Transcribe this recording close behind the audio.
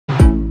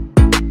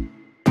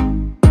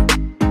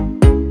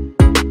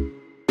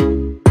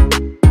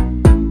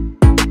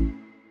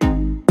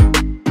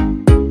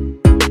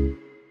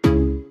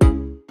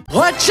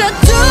What you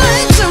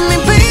doing to me,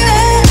 baby?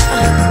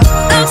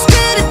 I'm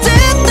scared to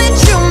death that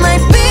you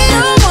might be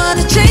the one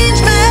to change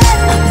me.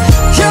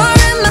 You're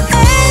in my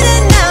head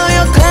and now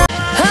you're gone.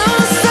 I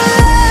must have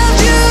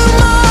loved you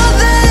more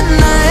than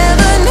I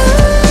ever knew.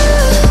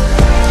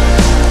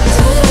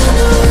 Didn't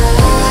know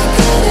I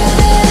could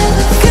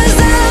ever, 'cause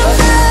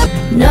I'm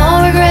no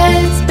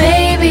regrets,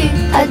 baby.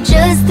 I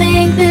just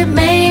think that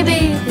maybe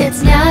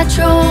it's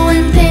natural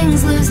when things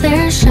lose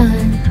their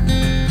shine.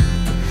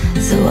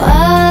 So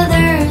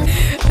others,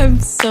 I'm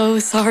so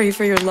sorry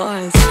for your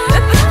loss.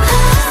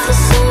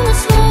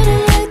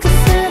 like a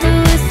feather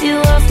with you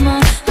off my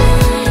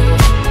mind.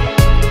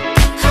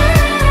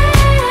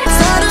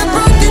 not a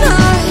broken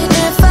heart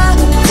if I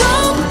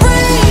don't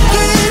break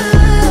it.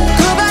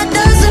 Goodbye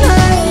doesn't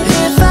hurt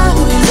if I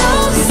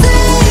don't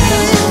say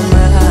it.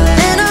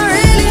 And I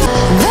really,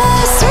 the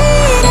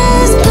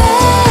sweetest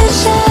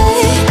pleasure.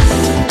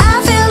 I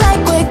feel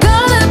like we're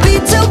gonna be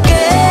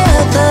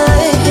together.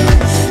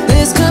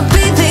 This could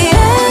be the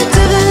end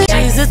of it.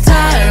 She's a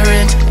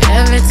tyrant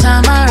every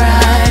time I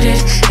ride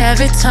it.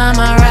 Every time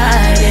I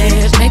ride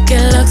it, make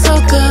it look so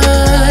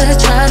good.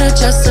 Try to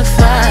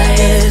justify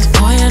it.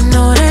 Boy, I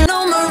know that. No,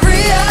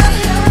 Maria,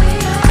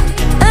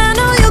 I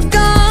know you're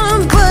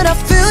gone, but I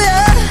feel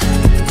ya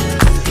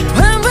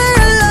when we're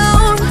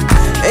alone.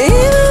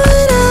 Even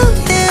when I'm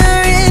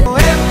there,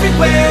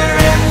 Everywhere,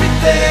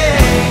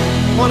 everything.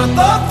 One of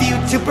the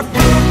future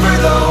prefer for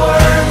the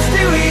worms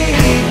to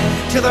eat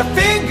till our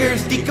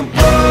fingers decompose.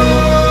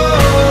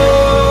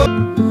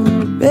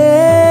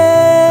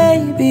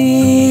 Baby,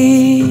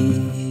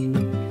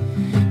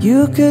 you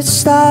could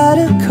start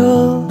a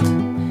cult,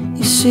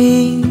 you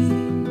see.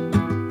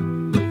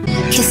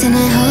 Kissing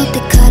and hope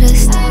they cut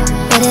us,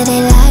 whether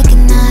they like it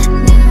or not.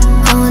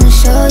 I wanna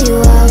show you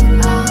out,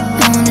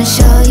 I wanna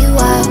show you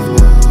out,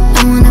 I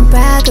wanna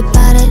brag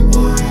about it.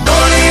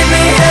 Don't leave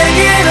me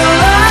hanging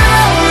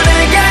alone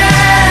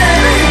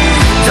again.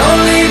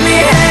 Don't leave me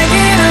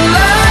hanging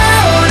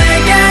alone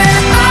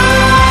again.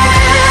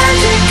 I'll let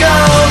you go.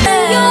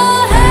 Your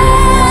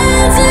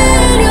hands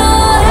in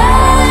your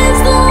hands,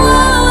 the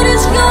world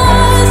is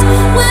yours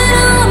when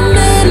I'm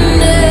in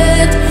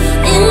it,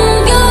 in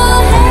your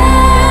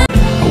hands.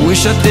 I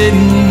wish I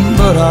didn't,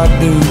 but I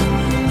do.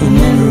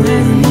 Remember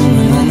every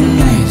moment on the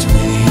nights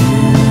with you.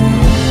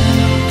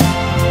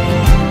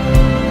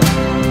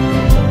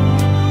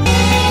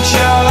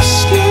 Your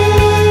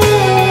skin,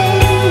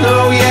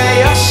 oh yeah,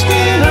 your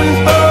skin and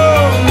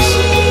bones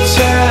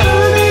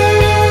turn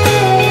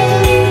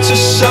into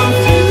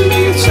something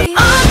beautiful.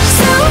 I'm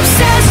so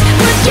obsessed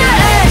with your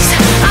ex.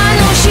 I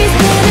know she's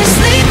been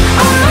asleep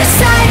on my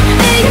side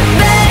in your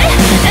bed,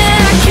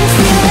 and I can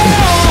feel it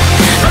all.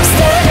 I'm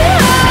standing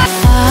up.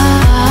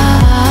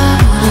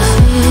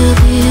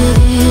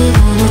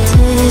 Wanna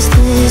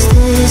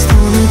taste,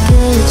 wanna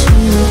get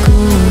you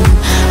good.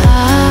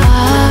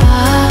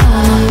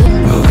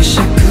 I wish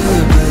I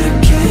could, but I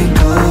can't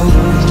go.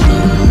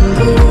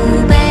 Ooh,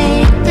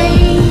 baby,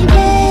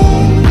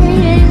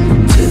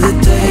 To the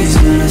days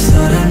when I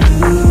thought I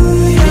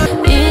knew you.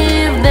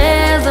 If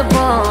there's a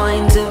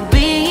point to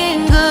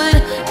being good,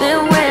 then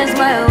where's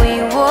my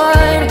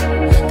reward?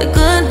 The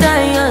good, the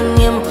young,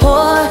 and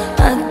poor,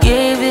 I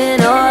gave it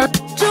all.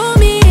 Throw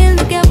me in,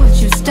 look at what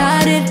you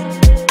started.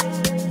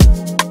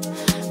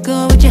 Go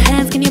with your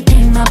hands, can you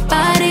paint my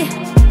body?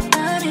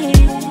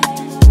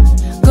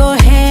 Go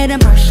ahead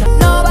and brush up.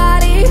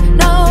 Nobody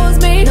knows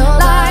me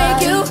like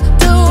you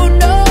do.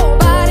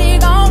 Nobody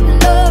gon'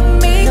 love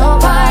me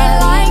quite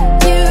like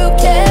you.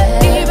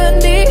 Can't even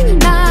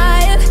deny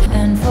it.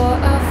 And for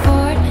a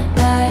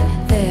fortnight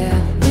there,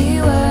 we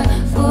were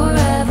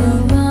forever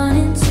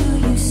running to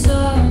you.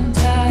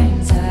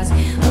 Sometimes ask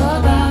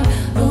about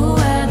the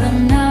weather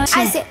now.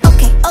 I say,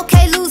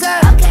 okay, loser.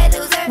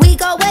 We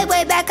go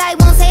way back, I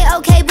won't say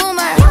okay,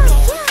 boomer.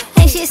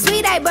 Ain't shit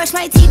sweet, I brush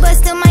my teeth, but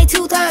still my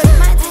tooth hurt.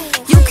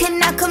 You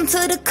cannot come to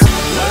the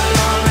We're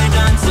lonely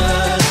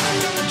dancers,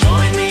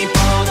 join me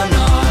for the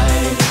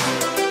night.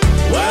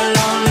 We're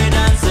lonely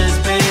dancers,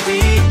 baby,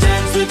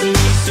 dance with me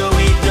so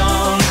we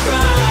don't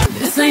cry.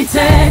 This ain't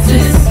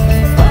Texas,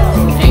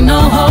 ain't no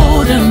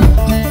hold'em.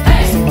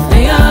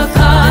 Lay your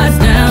cards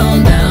down.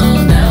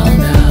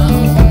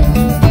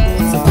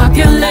 So pop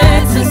your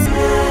legs.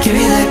 Give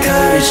me the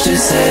courage to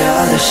say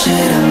all the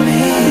shit I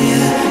mean.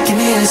 Give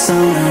me a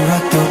song to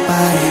rock your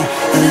body,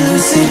 a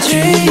lucid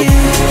dream.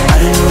 I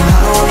don't know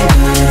how I'm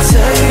gonna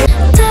tell you.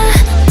 The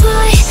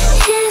boy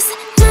is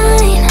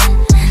mine.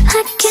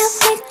 I can't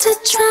wait to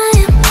try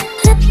him.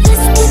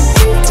 Let's get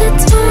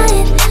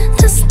intertwined.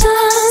 The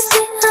stars,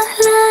 they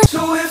align.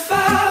 So if I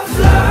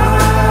fly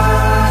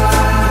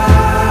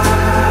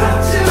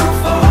too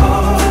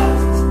far,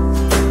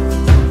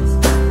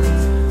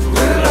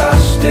 will I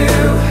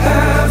still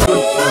have you?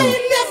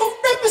 never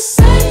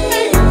represent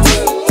me.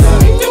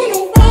 You do no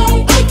wrong,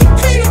 I can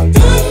clean up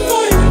good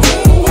for you.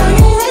 I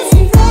know right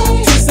from wrong,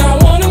 'cause I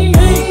wanna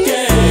make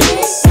it.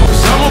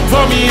 Someone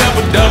pour me up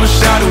a double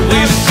shot of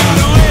whiskey.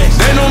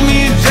 They know me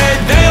and Jay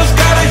Dale's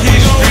got a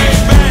history.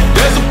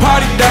 There's a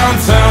party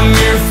downtown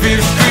near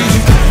 5th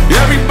Street.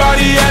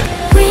 Everybody at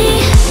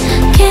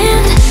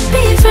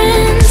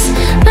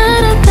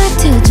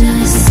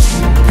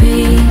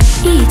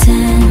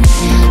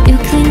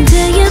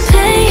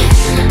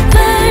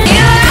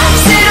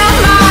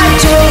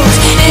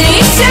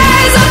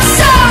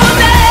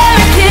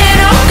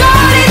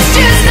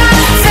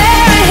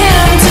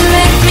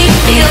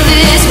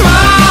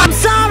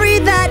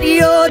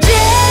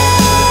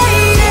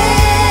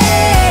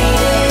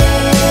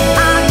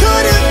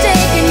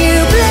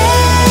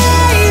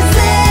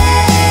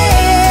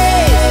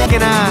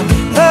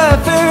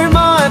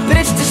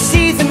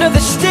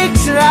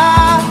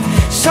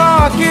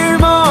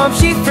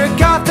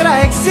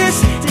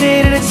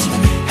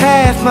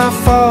my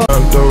fault.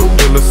 I'm dope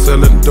dealer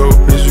selling dope,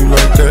 is you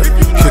like that?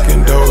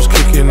 Kicking doors,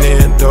 kicking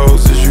in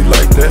doors, is you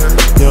like that?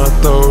 Young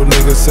throw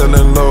nigga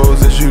selling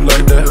lows, is you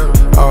like that?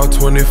 All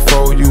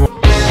 24, you.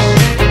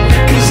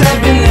 Cause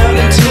I've been out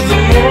until the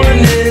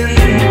morning,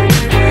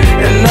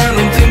 and I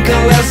don't think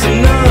I'll last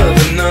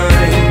another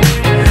night.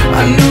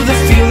 I knew the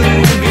feeling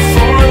would be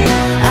foreign.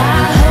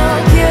 I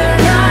hope you're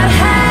not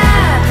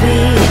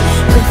happy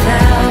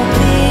without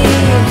me.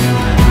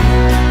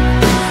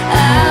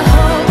 I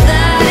hope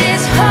that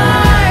it's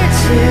hard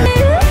to.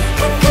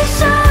 Cause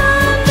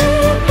some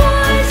big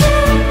boys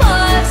and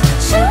boys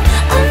shoot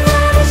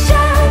another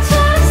shot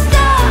to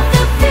stop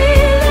the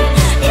feeling.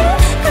 You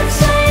could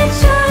say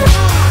it's just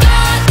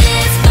got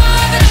this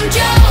far, but I'm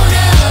Joan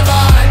of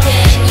Arc,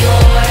 and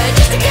you're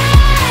just a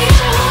guy.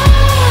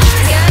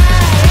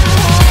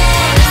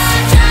 And I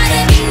try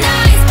to be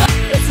nice, but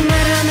it's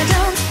murder on the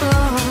dance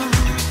floor.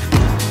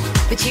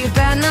 But you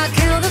better not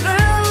kill the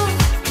groove.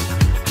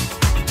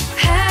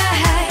 Hey,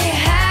 hey,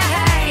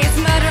 hey, it's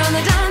murder on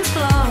the dance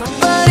floor.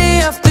 But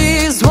if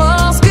these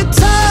walls get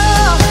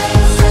tough,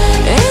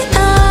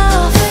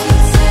 enough,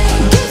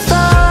 give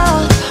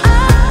up.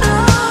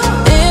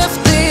 If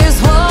these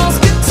walls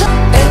get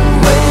tough, And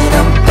when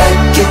I'm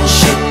back in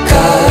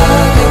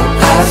Chicago,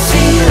 I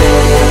feel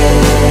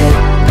it.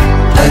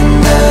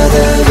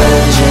 Another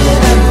version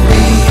of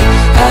me.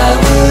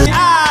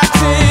 I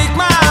take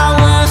my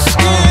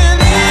whiskey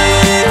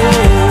in,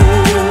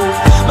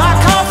 my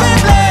coffee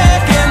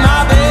black and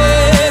my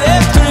bed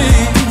at 3.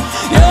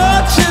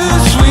 You're too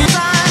sweet. I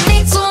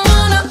need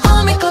someone to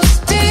hold me close,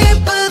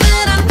 deeper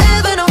than I've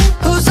ever known.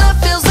 Whose love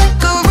feels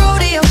like a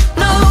rodeo,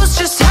 knows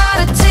just how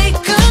to take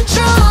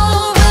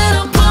control when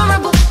I'm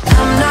vulnerable.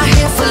 I'm not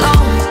here for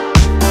long.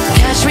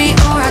 Catch me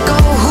or I go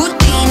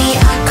Houdini.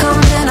 I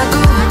come and I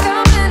go.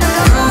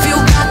 Prove you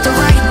got the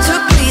right to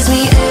please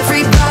me.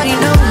 Everybody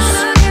knows.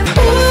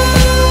 Ooh,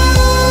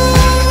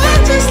 I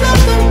just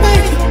love the way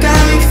you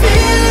got me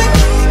feeling.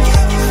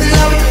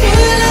 Love it,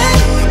 feeling.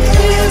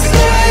 Feels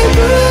like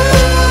ooh,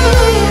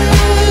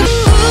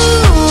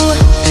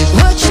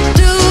 what you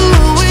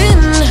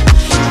doing?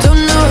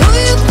 Don't know who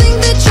you think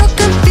that you're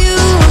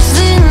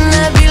confusing.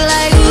 I'd be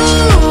like,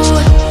 ooh,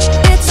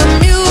 it's a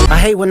muse. I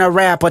hate when I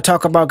rap or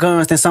talk about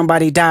guns, then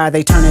somebody die,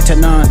 they turn into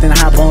nuns, then I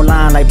hop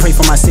online like pray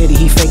for my city,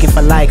 he faking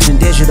for likes and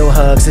digital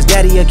hugs. His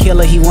daddy a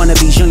killer, he wanna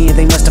be Junior,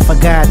 they must have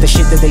forgot the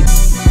shit that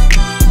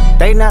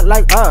they not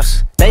like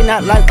us, they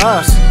not like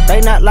us,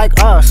 they not like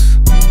us,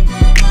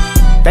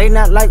 they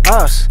not like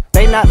us,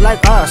 they not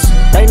like us,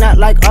 they not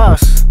like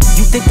us.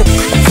 You think the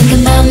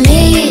Think about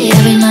me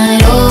every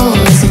night. Oh,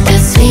 is it that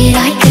sweet?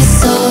 I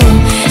guess so.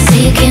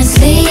 Say you can't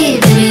sleep